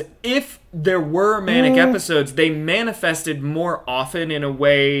 because if there were manic episodes, they manifested more often in a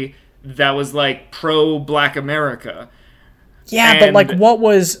way that was, like, pro-Black America. Yeah, but, like, what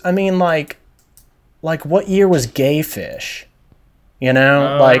was... I mean, like, what year was Gay Fish? You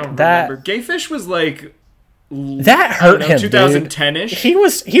know? Like, that... Remember. Gay Fish was, like... That hurt him, 2010-ish. He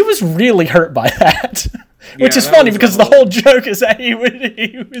was really hurt by that. Which is funny, because the whole joke is that he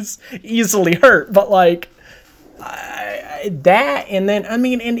was easily hurt. But, like, that, and then, I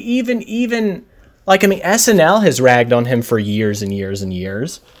mean, and even like, I mean, SNL has ragged on him for years and years and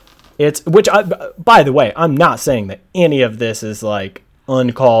years. By the way, I'm not saying that any of this is, like,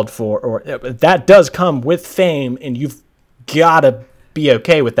 uncalled for, or that does come with fame, and you've got to be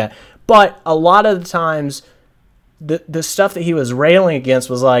okay with that. But a lot of the times, the stuff that he was railing against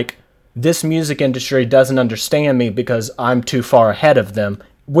was like, this music industry doesn't understand me because I'm too far ahead of them,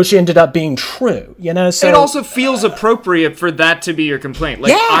 which ended up being true, you know? So it also feels appropriate for that to be your complaint.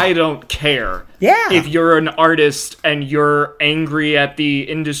 Like, I don't care if you're an artist and you're angry at the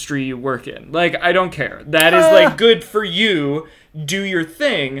industry you work in. Like, I don't care. That is, like, good for you. Do your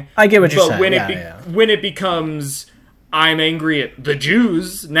thing. I get what you're saying. But when it becomes, I'm angry at the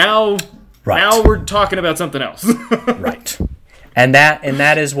Jews, now we're talking about something else. Right. And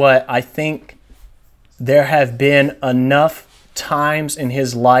that is what I think. There have been enough times in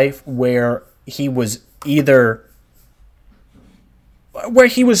his life where he was either where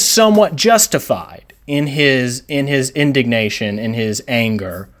he was somewhat justified in his indignation, in his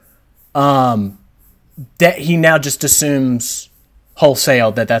anger, that he now just assumes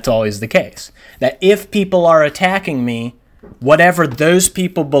wholesale that that's always the case. That if people are attacking me, whatever those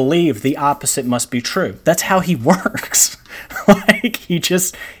people believe, the opposite must be true. That's how he works. Like,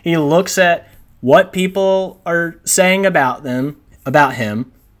 he looks at what people are saying about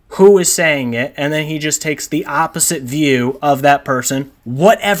him, who is saying it, and then he just takes the opposite view of that person,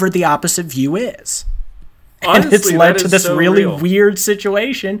 whatever the opposite view is. Honestly, and it's led to this really weird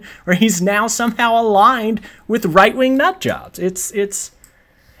situation where he's now somehow aligned with right-wing nut jobs.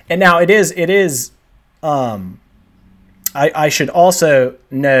 And now it is. I should also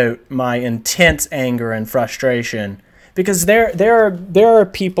note my intense anger and frustration because there are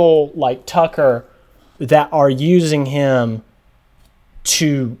people like Tucker that are using him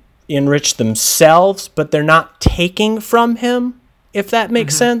to enrich themselves, but they're not taking from him, if that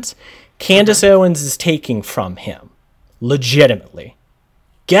makes sense. Candace Owens is taking from him, legitimately.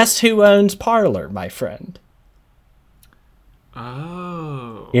 Guess who owns Parler, my friend?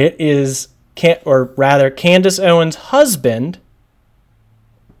 Oh. It is, Candace Owens' husband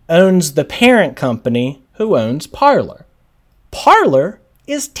owns the parent company who owns Parler. Parler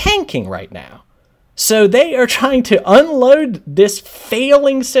is tanking right now. So they are trying to unload this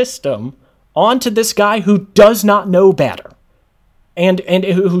failing system onto this guy who does not know better. And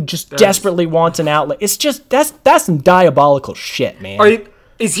who just desperately wants an outlet. It's just that's some diabolical shit, man.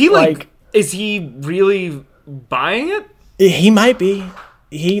 Is he really buying it? He might be.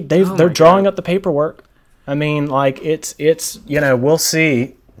 They're drawing up the paperwork. I mean, like it's we'll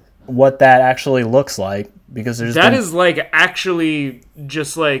see what that actually looks like because is actually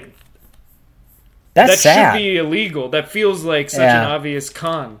just like that's that sad. Should be illegal. That feels like such an obvious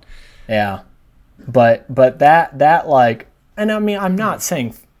con. Yeah, but that like. And I mean, I'm not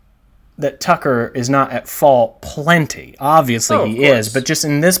saying that Tucker is not at fault plenty. Obviously he is. But just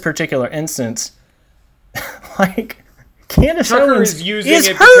in this particular instance, like, Candace Owens is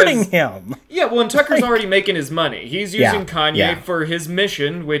hurting him. Yeah, well, and Tucker's already making his money. He's using Kanye for his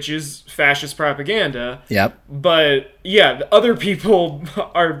mission, which is fascist propaganda. Yep. But, yeah, the other people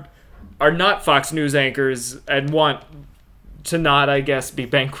are not Fox News anchors and want to not, I guess, be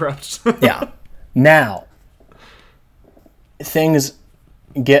bankrupt. Yeah. Now, things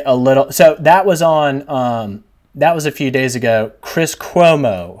get a little... So that was on... that was a few days ago. Chris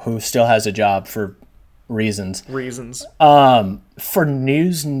Cuomo, who still has a job for reasons. For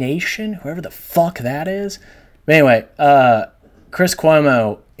News Nation, whoever the fuck that is. But anyway, Chris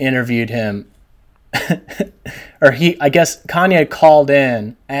Cuomo interviewed him. I guess Kanye called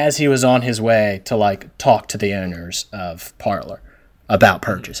in as he was on his way to like talk to the owners of Parler about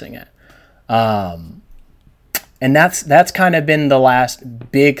purchasing it. And that's kind of been the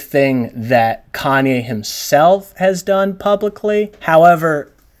last big thing that Kanye himself has done publicly.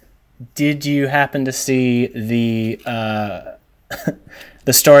 However, did you happen to see the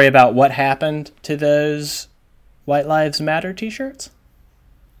the story about what happened to those White Lives Matter t-shirts?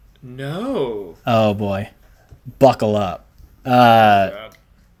 No. Oh boy. Buckle up.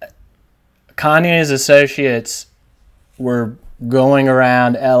 Kanye's associates were going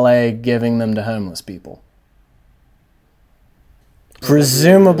around LA giving them to homeless people.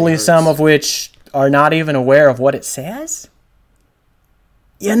 Presumably some of which are not even aware of what it says.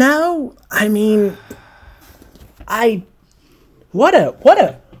 You know, I mean, what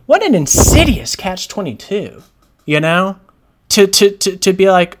an insidious catch-22, you know? To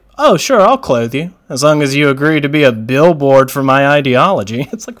be like, oh, sure, I'll clothe you as long as you agree to be a billboard for my ideology.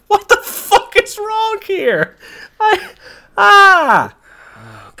 It's like, what the fuck is wrong here? Oh, God.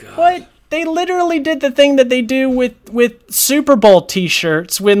 What? They literally did the thing that they do with Super Bowl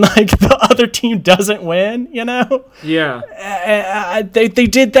t-shirts when like the other team doesn't win, you know? Yeah. They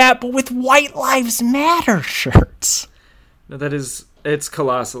did that, but with White Lives Matter shirts. No, it's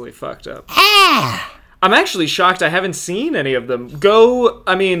colossally fucked up. I'm actually shocked I haven't seen any of them.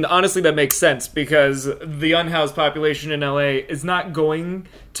 I mean, honestly, that makes sense because the unhoused population in LA is not going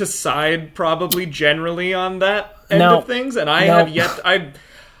to side probably generally on that end of things. And I have yet...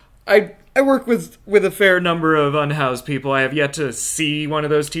 I work with a fair number of unhoused people. I have yet to see one of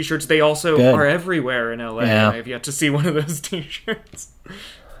those t-shirts. They also are everywhere in LA. Yeah. I have yet to see one of those t-shirts.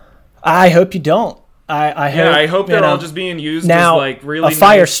 I hope you don't. I hope they're all just being used now, as like really a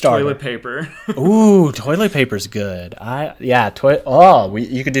fire nice starter. Toilet paper. Ooh, toilet paper's good.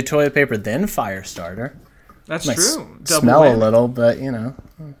 You could do toilet paper then fire starter. That's true. Smell a little, but you know.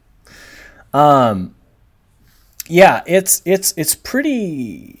 Yeah, it's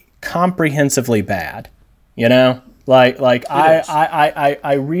pretty comprehensively bad. You know,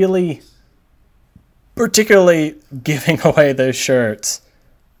 I really, particularly giving away those shirts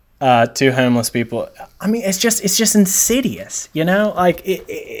to homeless people. I mean, it's just insidious, you know. Like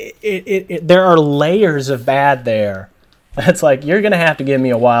there are layers of bad there. It's like you're gonna have to give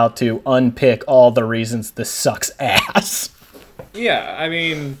me a while to unpick all the reasons this sucks ass. Yeah, I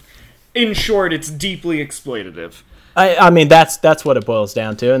mean, in short, it's deeply exploitative. I mean, that's what it boils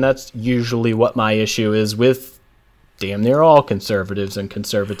down to, and that's usually what my issue is with damn near all conservatives and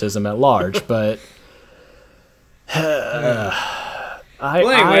conservatism at large. But I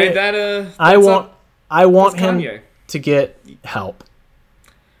want him Kanye to get help.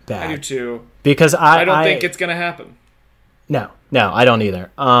 Bad. I do too. Because I don't think it's gonna happen. No, I don't either.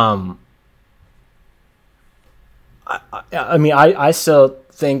 I mean, I still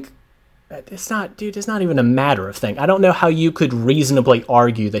think it's not even a matter of thing. I don't know how you could reasonably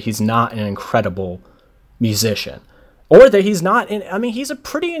argue that he's not an incredible musician, or that he's not. I mean, he's a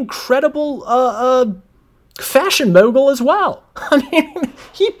pretty incredible fashion mogul as well. I mean,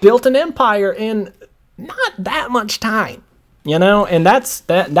 he built an empire in not that much time, you know, and that's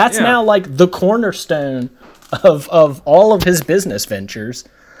now like the cornerstone of all of his business ventures.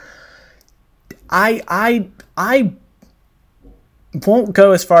 I won't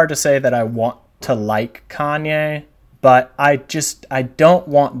go as far to say that I want to like Kanye, but I don't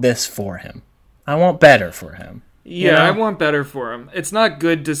want this for him. I want better for him. Yeah, you know? I want better for him. It's not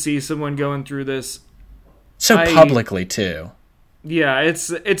good to see someone going through this so publicly too. Yeah,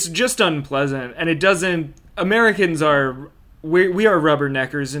 it's just unpleasant, and it doesn't. Americans are we are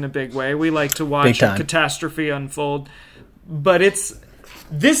rubberneckers in a big way. We like to watch a catastrophe unfold, but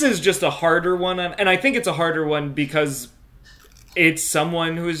this is just a harder one, and I think it's a harder one because it's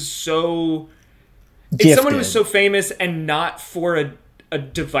someone who is so gifted. It's someone who is so famous, and not for a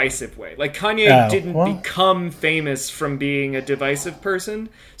divisive way. Like Kanye didn't become famous from being a divisive person.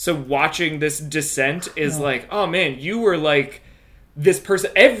 So watching this descent is like, oh man, you were like this person.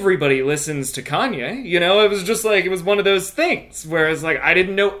 Everybody listens to Kanye. You know, it was just like, it was one of those things. Whereas like, I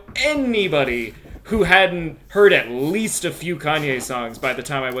didn't know anybody who hadn't heard at least a few Kanye songs by the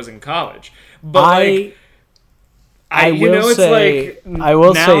time I was in college. But I will say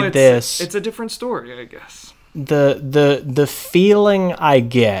this. It's a different story, I guess. The feeling I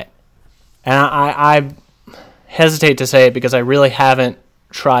get, and I hesitate to say it because I really haven't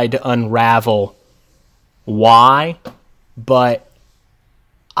tried to unravel why, but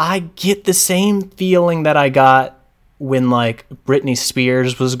I get the same feeling that I got when like Britney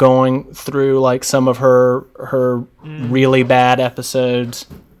Spears was going through like some of her really bad episodes,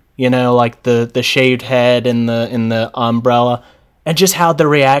 you know, like the shaved head and the umbrella. And just how the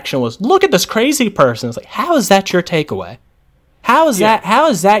reaction was, look at this crazy person. It's like, how is that your takeaway? How is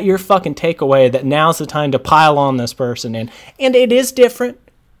that your fucking takeaway that now's the time to pile on this person? And it is different.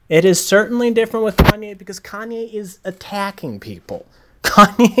 It is certainly different with Kanye because Kanye is attacking people.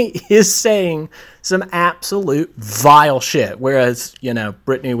 Kanye is saying some absolute vile shit. Whereas, you know,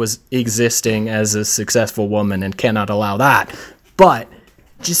 Britney was existing as a successful woman and cannot allow that. But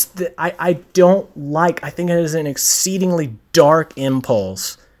just I think it is an exceedingly dark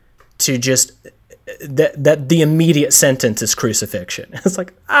impulse to just that the immediate sentence is crucifixion. It's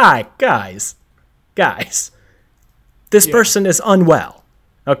like, guys, this person is unwell.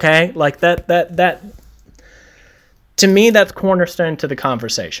 Okay, like that to me, that's cornerstone to the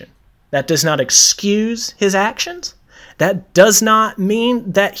conversation. That does not excuse his actions. That does not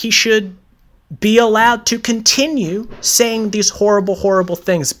mean that he should be allowed to continue saying these horrible, horrible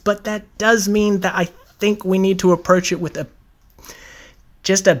things. But that does mean that I think we need to approach it with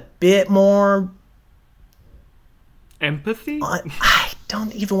just a bit more empathy. I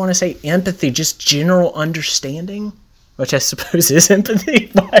don't even want to say empathy, just general understanding, which I suppose is empathy.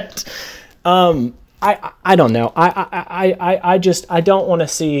 But I don't know. I don't want to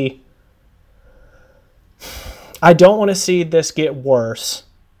see. I don't want to see this get worse.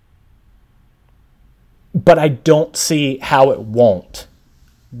 But I don't see how it won't,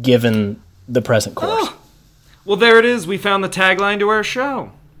 given the present course. Oh. Well, there it is. We found the tagline to our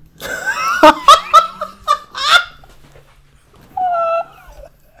show.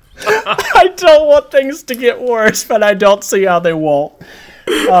 I don't want things to get worse, but I don't see how they won't.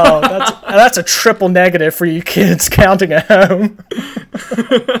 Oh, that's a triple negative for you kids counting at home.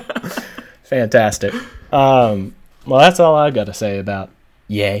 Fantastic. Well, that's all I've got to say about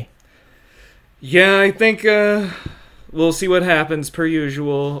Ye. Yeah, I think we'll see what happens per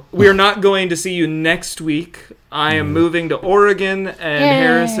usual. We're not going to see you next week. I am moving to Oregon, and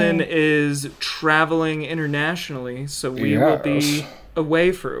Harrison is traveling internationally, so we will be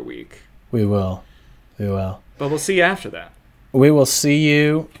away for a week. We will. We will. But we'll see you after that. We will see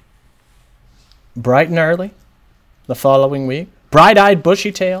you bright and early the following week. Bright-eyed,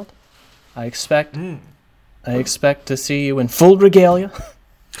 bushy-tailed. I expect to see you in full regalia.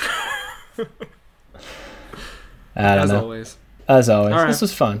 I don't know. As always. Right. This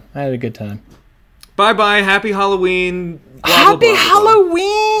was fun. I had a good time. Bye-bye. Happy Halloween. Happy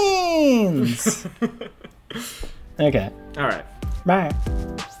Halloweens! Okay. All right. Bye.